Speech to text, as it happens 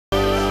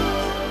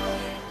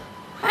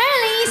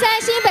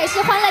新北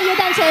市欢乐耶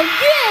诞城乐夜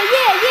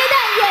耶诞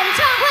演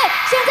唱会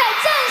现在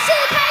正式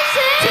开始，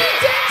请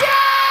尖叫！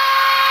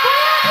不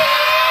要停，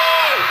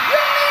用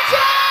力叫！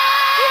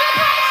你们开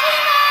心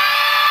吗？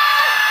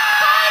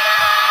嗨！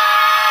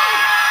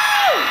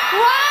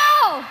哇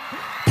哦，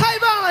太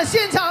棒了！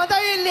现场大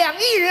约2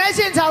亿人在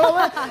现场了，我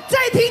们再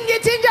听你的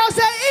尖叫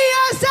声，1、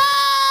2、3！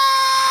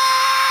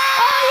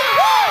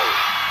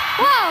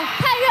哇，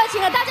太热情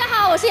了！大家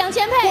好，我是杨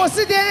千霈，我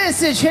是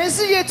Dennis。全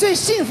世界最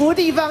幸福的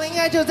地方应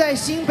该就在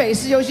新北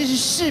市，尤其是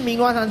市民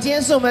广场。今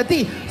天是我们的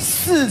第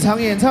4场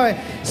演唱会，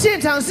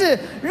现场是人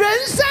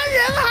山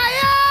人海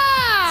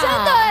啊！真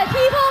的哎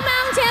 ，People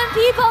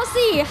Mountain，People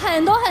Sea，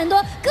 很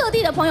多各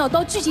地的朋友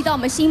都聚集到我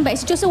们新北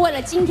市，就是为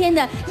了今天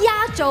的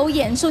压轴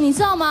演出，你知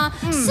道吗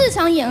？4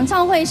场演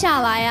唱会下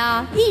来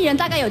啊，艺人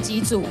大概有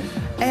几组？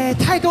哎，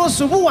太多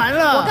数不完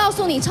了。我告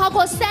诉你，超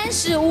过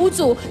35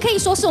组，可以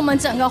说是我们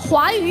整个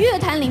华语乐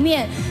坛里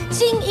面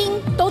精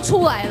英都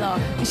出来了。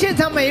现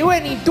场每一位，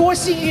你多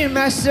幸运！我们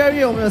在12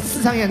月，我们有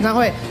4场演唱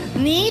会，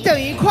你等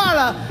于跨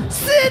了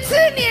4次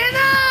年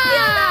啊！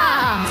天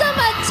哪，这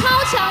么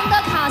超强的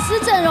卡司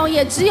阵容，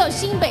也只有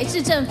新北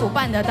市政府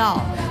办得到。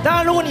当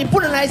然，如果你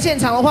不能来现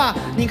场的话，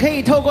你可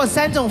以透过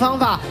3种方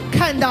法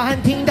看到和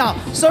听到：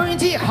收音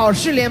机、好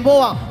事联播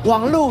网、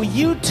网络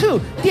YouTube；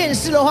 电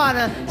视的话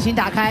呢，请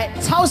打开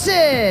超市。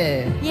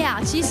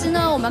其实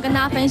呢，我们要跟大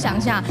家分享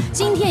一下，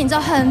今天你知道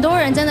很多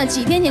人真的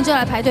几天前就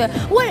来排队，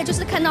为了就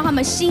是看到他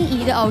们心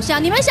仪的偶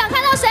像。你们想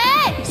看到谁？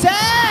谁？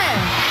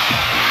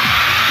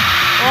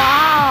哇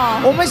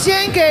哦！我们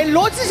先给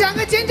罗志祥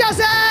个尖叫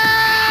声，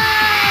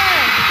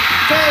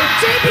给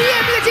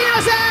JPM 一个尖叫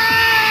声，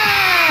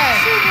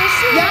是不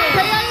是？杨培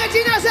安一个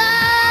尖叫声，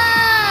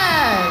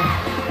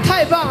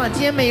太棒了！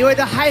今天每一位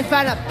都嗨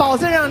翻了，保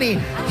证让你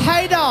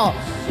嗨到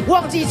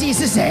忘记自己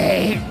是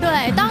谁。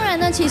对，当然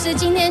呢，其实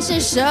今天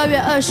是12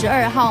月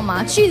22号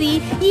嘛，距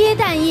离耶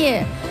诞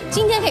夜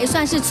今天可以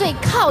算是最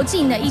靠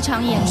近的一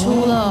场演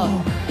出了。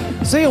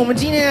所以，我们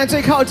今天呢最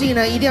靠近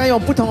呢，一定要用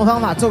不同的方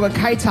法做个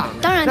开场。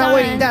当然，那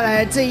为您带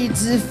来这一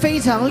支非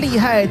常厉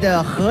害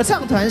的合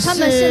唱团是，他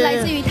们是来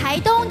自于台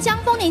东江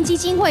丰年基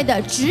金会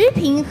的直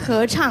屏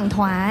合唱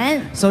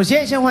团。首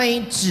先，先欢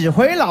迎指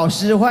挥老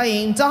师，欢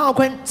迎张浩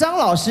坤张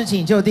老师，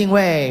请就定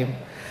位。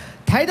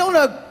台东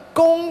的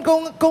宫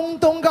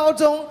东高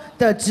中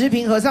的直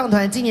屏合唱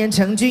团今年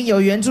成军，有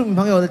原住民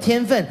朋友的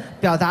天分，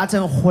表达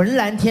成浑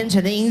然天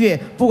成的音乐，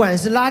不管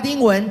是拉丁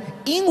文、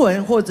英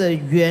文或者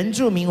原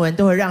住民文，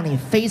都会让你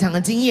非常的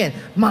惊艳。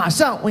马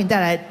上为你带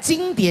来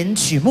经典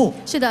曲目。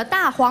是的，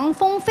大黄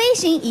蜂飞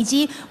行以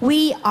及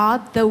We Are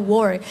the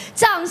World，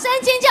 掌声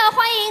尖叫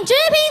欢迎直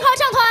屏合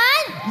唱团。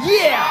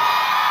耶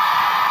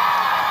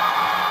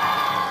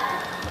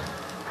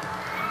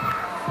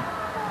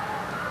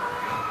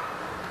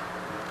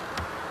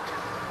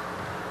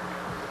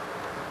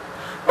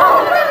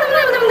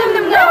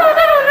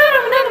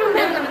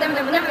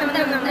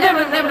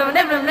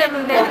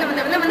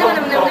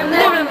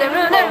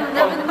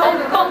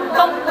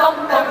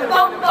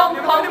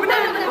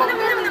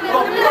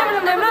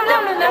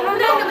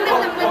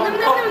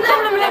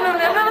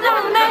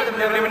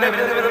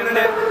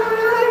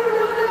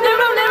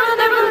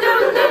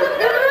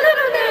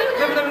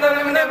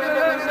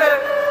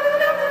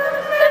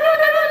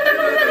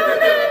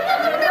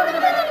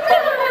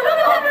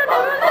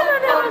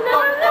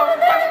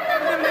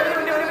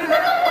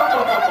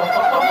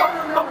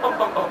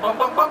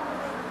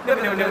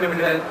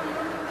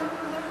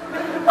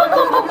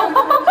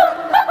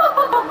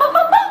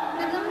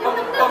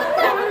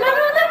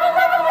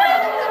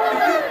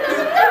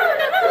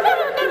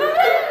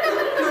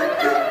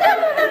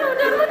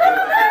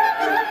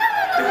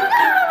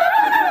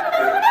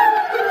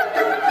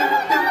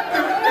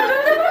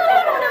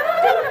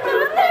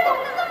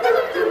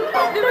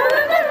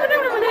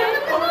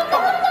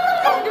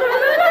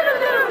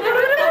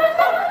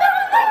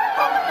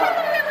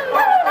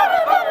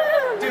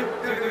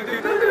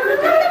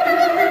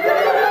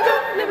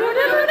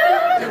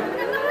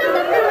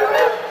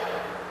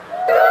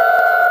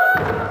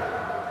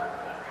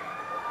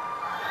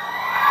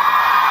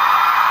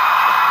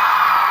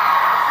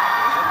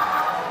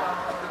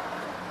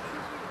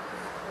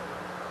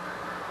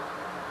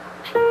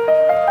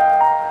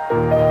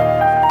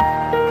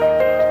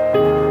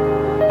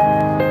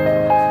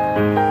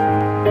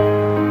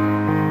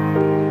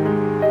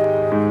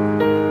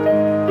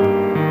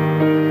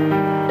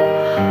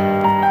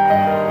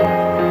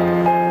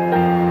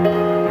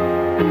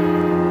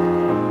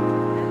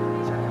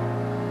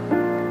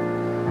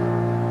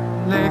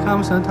！There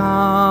comes a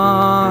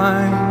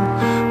time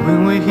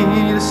when we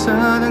hit a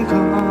certain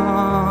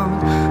chord,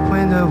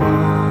 when the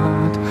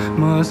world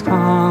must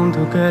come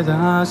together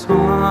as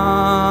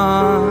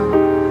one.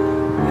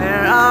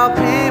 There are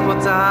people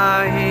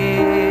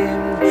dying,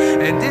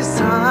 and it's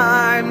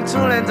time to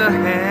lend a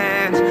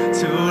hand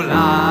to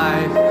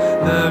life,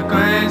 the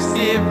great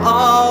gift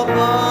of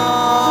all.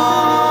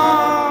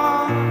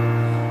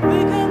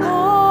 We can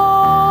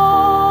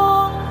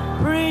all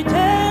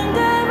pretend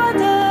every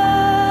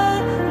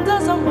day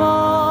that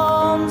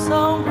someone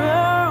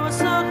somewhere will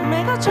soon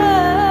make a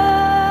change.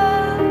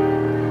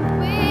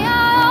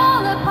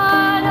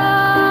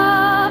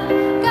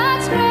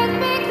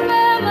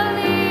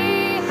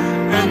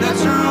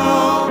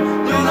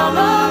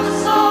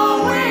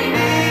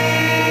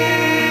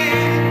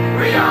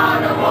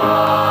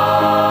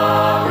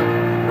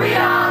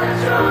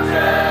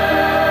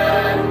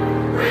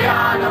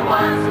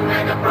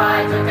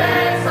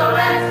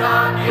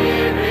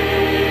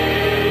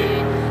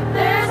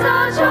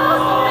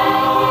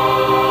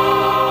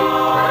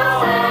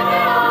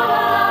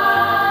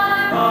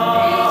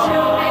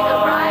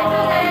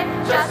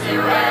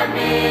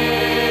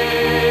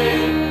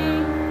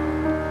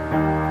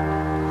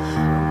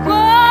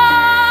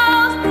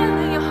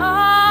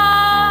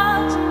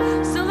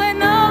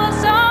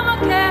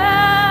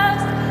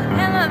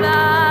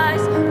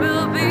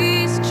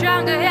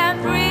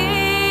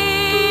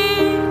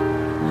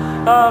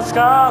 老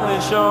高的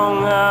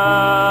雄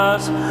儿，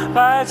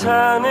白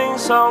成您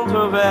送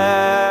土背，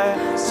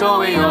作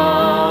为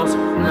我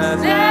们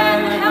的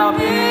好平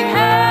衡。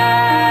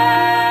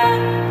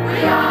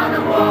We are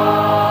the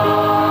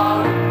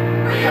world,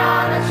 we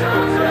are the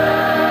children,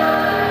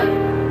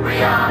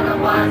 we are the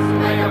ones who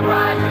make a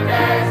brighter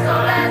day. So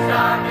let's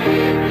start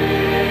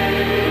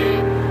giving.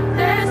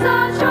 There's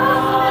no choice.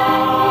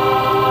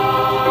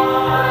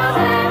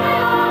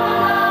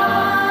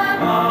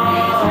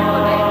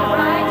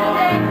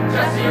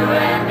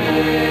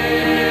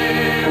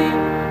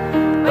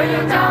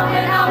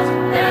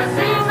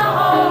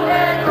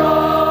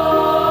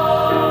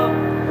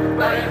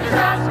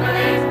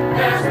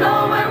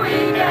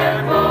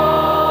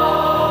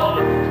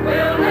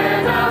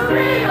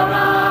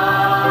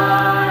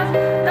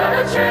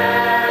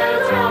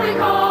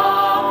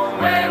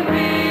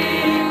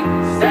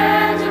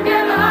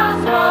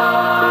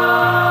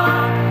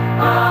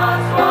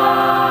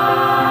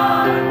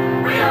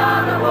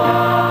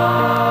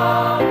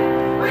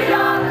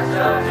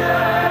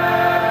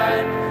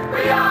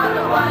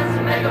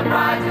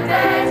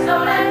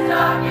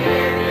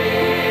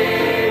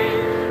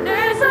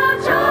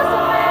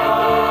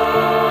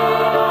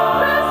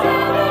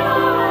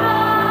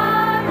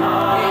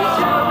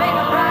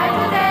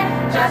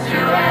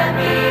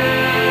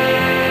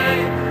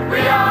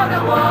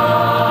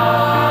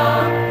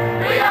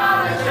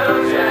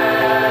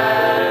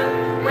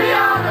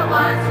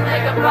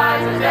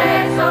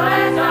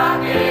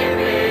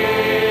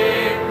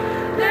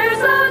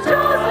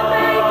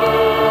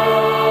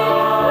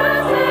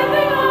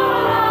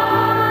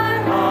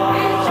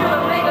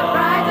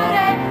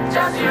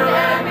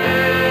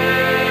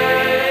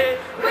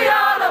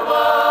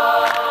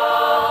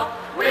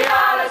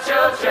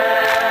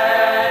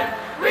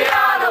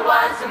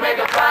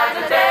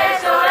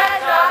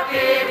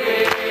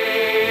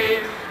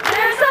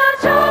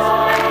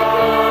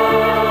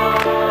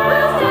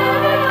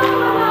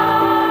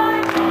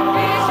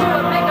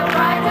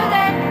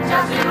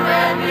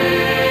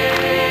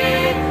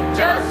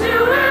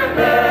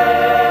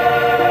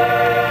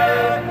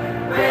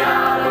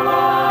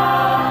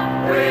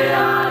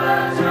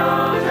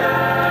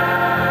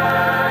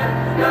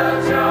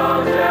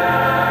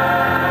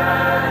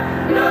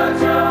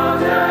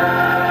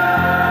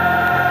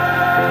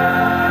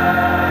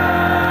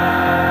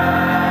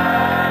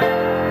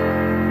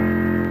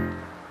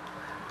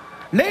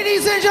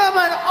 Ladies and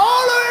gentlemen,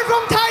 all the way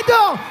from 台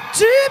东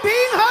直平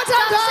合唱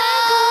团。